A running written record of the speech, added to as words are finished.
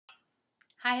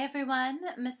Hi everyone,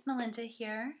 Miss Melinda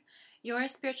here, your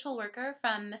spiritual worker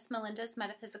from MissMelinda's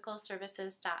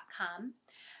MetaphysicalServices.com.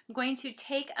 I'm going to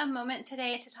take a moment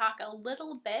today to talk a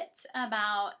little bit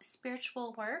about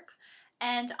spiritual work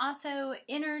and also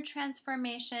inner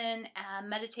transformation,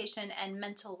 meditation, and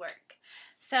mental work.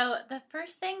 So the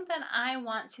first thing that I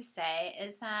want to say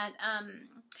is that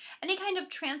any kind of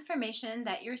transformation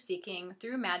that you're seeking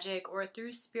through magic or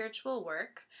through spiritual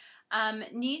work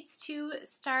needs to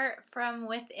start from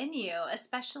within you,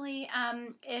 especially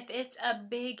if it's a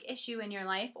big issue in your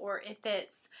life or if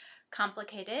it's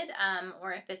complicated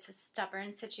or if it's a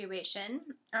stubborn situation.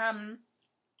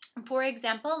 For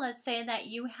example, let's say that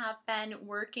you have been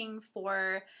working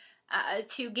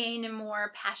to gain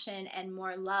more passion and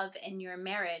more love in your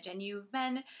marriage, and you've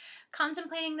been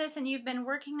contemplating this and you've been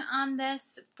working on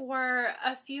this for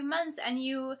a few months, and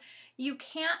you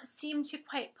can't seem to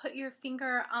quite put your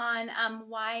finger on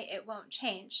why it won't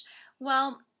change.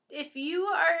 Well, if you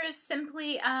are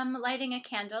simply lighting a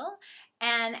candle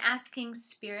and asking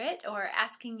spirit or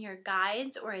asking your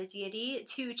guides or a deity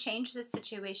to change the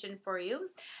situation for you,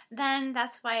 then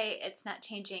that's why it's not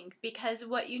changing. Because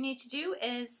what you need to do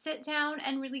is sit down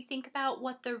and really think about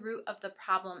what the root of the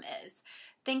problem is.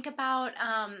 Think about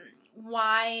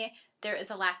why there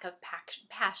is a lack of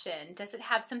passion. Does it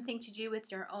have something to do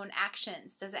with your own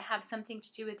actions? Does it have something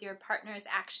to do with your partner's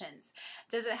actions?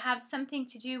 Does it have something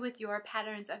to do with your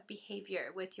patterns of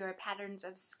behavior, with your patterns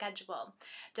of schedule?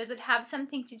 Does it have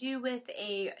something to do with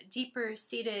a deeper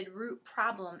seated root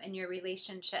problem in your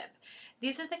relationship?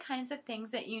 These are the kinds of things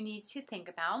that you need to think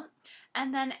about.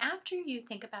 And then after you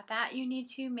think about that, you need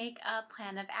to make a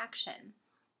plan of action.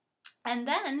 And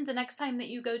then the next time that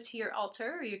you go to your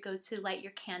altar or you go to light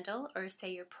your candle or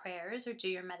say your prayers or do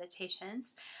your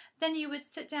meditations, then you would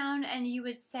sit down and you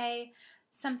would say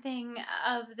something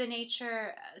of the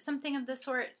nature, something of the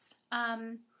sorts,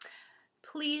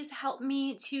 please help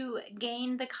me to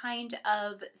gain the kind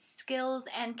of skills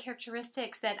and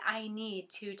characteristics that I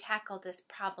need to tackle this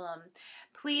problem.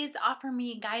 Please offer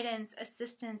me guidance,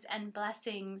 assistance, and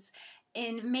blessings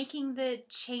in making the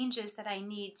changes that I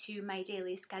need to my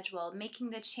daily schedule,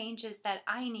 making the changes that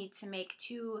I need to make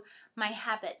to my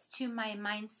habits, to my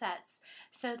mindsets,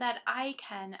 so that I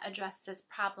can address this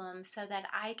problem, so that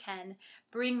I can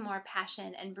bring more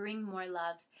passion and bring more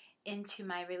love into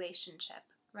my relationship,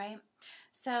 right?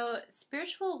 So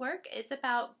spiritual work is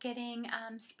about getting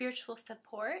spiritual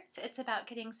support. It's about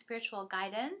getting spiritual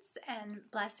guidance and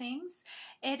blessings.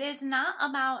 It is not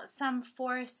about some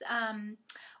force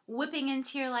whipping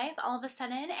into your life all of a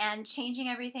sudden and changing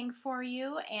everything for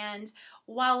you, and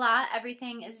voila,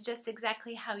 everything is just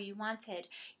exactly how you wanted.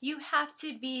 You have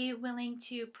to be willing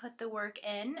to put the work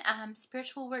in.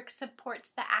 Spiritual work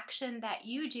supports the action that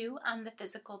you do on the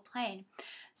physical plane.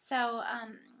 So,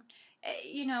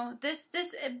 this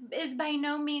is by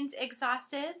no means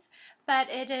exhaustive, but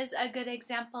it is a good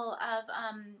example of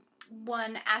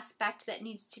one aspect that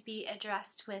needs to be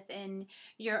addressed within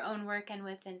your own work and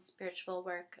within spiritual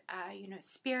work.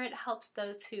 Spirit helps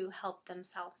those who help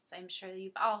themselves. I'm sure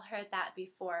you've all heard that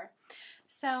before.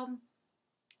 So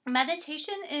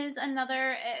meditation is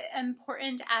another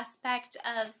important aspect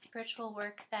of spiritual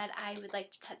work that I would like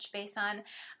to touch base on.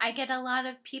 I get a lot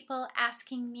of people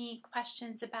asking me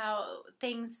questions about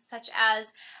things such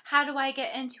as, how do I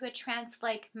get into a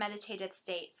trance-like meditative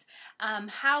state?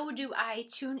 How do I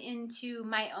tune into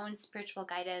my own spiritual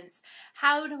guidance?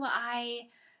 How do I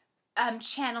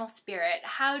channel spirit?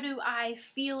 How do I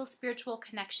feel spiritual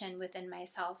connection within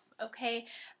myself? Okay,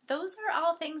 those are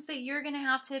all things that you're going to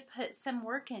have to put some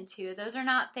work into. Those are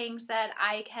not things that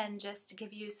I can just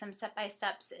give you some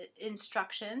step-by-step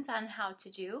instructions on how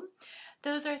to do.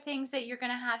 Those are things that you're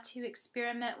going to have to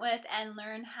experiment with and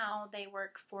learn how they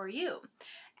work for you.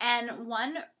 And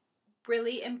one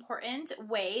really important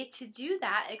way to do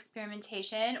that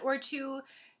experimentation, or to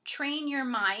train your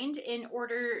mind in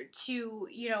order to,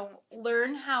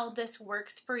 learn how this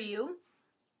works for you,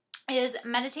 is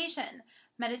meditation.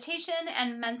 Meditation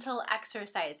and mental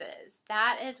exercises.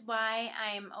 That is why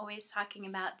I'm always talking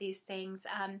about these things.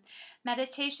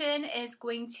 Meditation is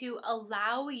going to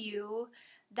allow you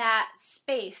that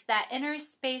space, that inner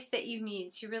space that you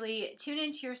need to really tune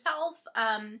into yourself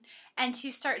and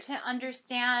to start to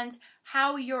understand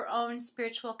how your own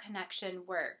spiritual connection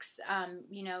works.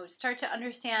 Start to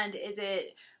understand, is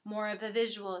it more of a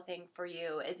visual thing for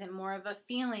you? Is it more of a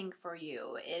feeling for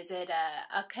you? Is it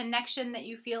a connection that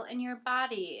you feel in your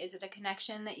body? Is it a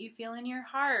connection that you feel in your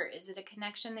heart? Is it a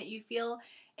connection that you feel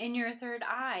in your third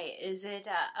eye? Is it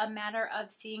a matter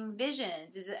of seeing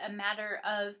visions? Is it a matter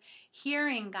of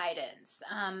hearing guidance?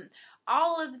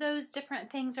 All of those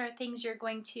different things are things you're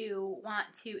going to want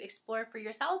to explore for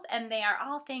yourself, and they are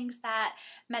all things that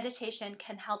meditation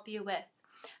can help you with.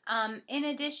 In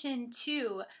addition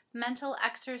to mental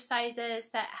exercises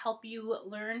that help you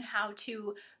learn how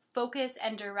to focus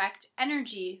and direct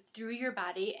energy through your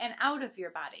body and out of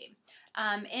your body.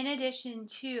 In addition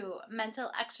to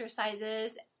mental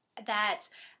exercises that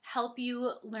help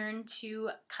you learn to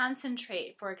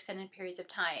concentrate for extended periods of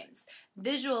times,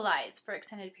 visualize for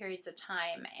extended periods of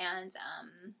time, and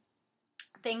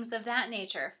things of that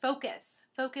nature. Focus,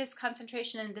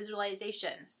 concentration, and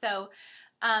visualization. So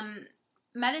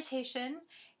meditation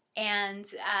and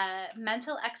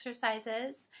mental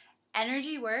exercises,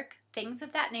 energy work, things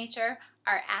of that nature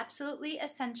are absolutely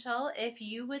essential if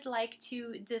you would like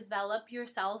to develop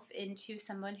yourself into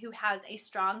someone who has a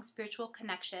strong spiritual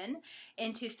connection,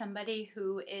 into somebody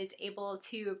who is able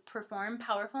to perform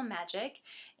powerful magic,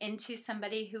 into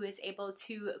somebody who is able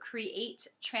to create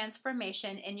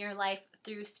transformation in your life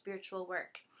through spiritual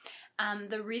work.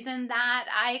 The reason that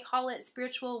I call it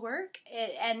spiritual work,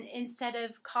 and instead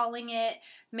of calling it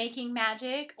making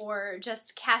magic or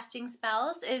just casting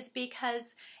spells, is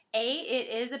because A, it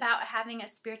is about having a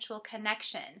spiritual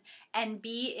connection, and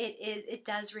B, it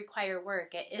does require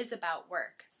work. It is about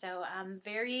work. So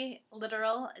very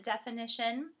literal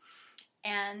definition.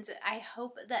 And I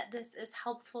hope that this is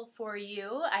helpful for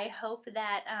you. I hope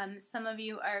that some of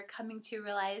you are coming to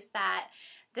realize that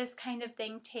this kind of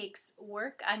thing takes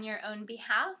work on your own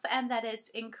behalf, and that it's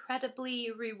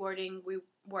incredibly rewarding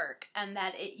work, and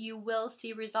that you will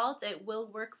see results. It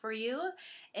will work for you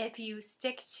if you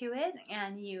stick to it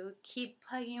and you keep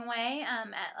plugging away at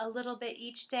a little bit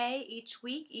each day, each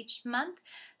week, each month.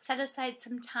 Set aside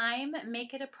some time,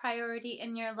 make it a priority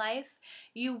in your life.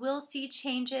 You will see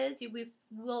changes. You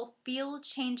will feel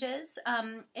changes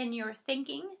in your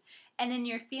thinking and in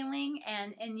your feeling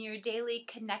and in your daily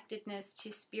connectedness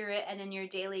to spirit and in your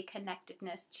daily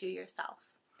connectedness to yourself.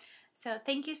 So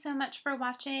thank you so much for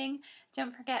watching.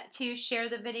 Don't forget to share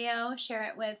the video, share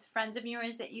it with friends of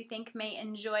yours that you think may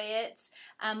enjoy it.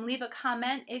 Leave a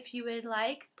comment if you would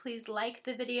like. Please like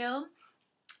the video.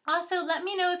 Also, let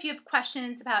me know if you have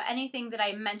questions about anything that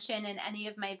I mention in any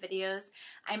of my videos.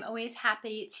 I'm always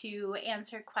happy to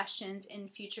answer questions in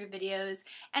future videos.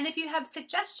 And if you have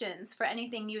suggestions for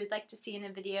anything you would like to see in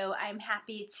a video, I'm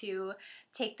happy to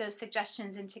take those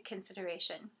suggestions into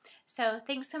consideration. So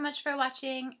thanks so much for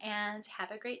watching, and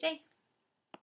have a great day.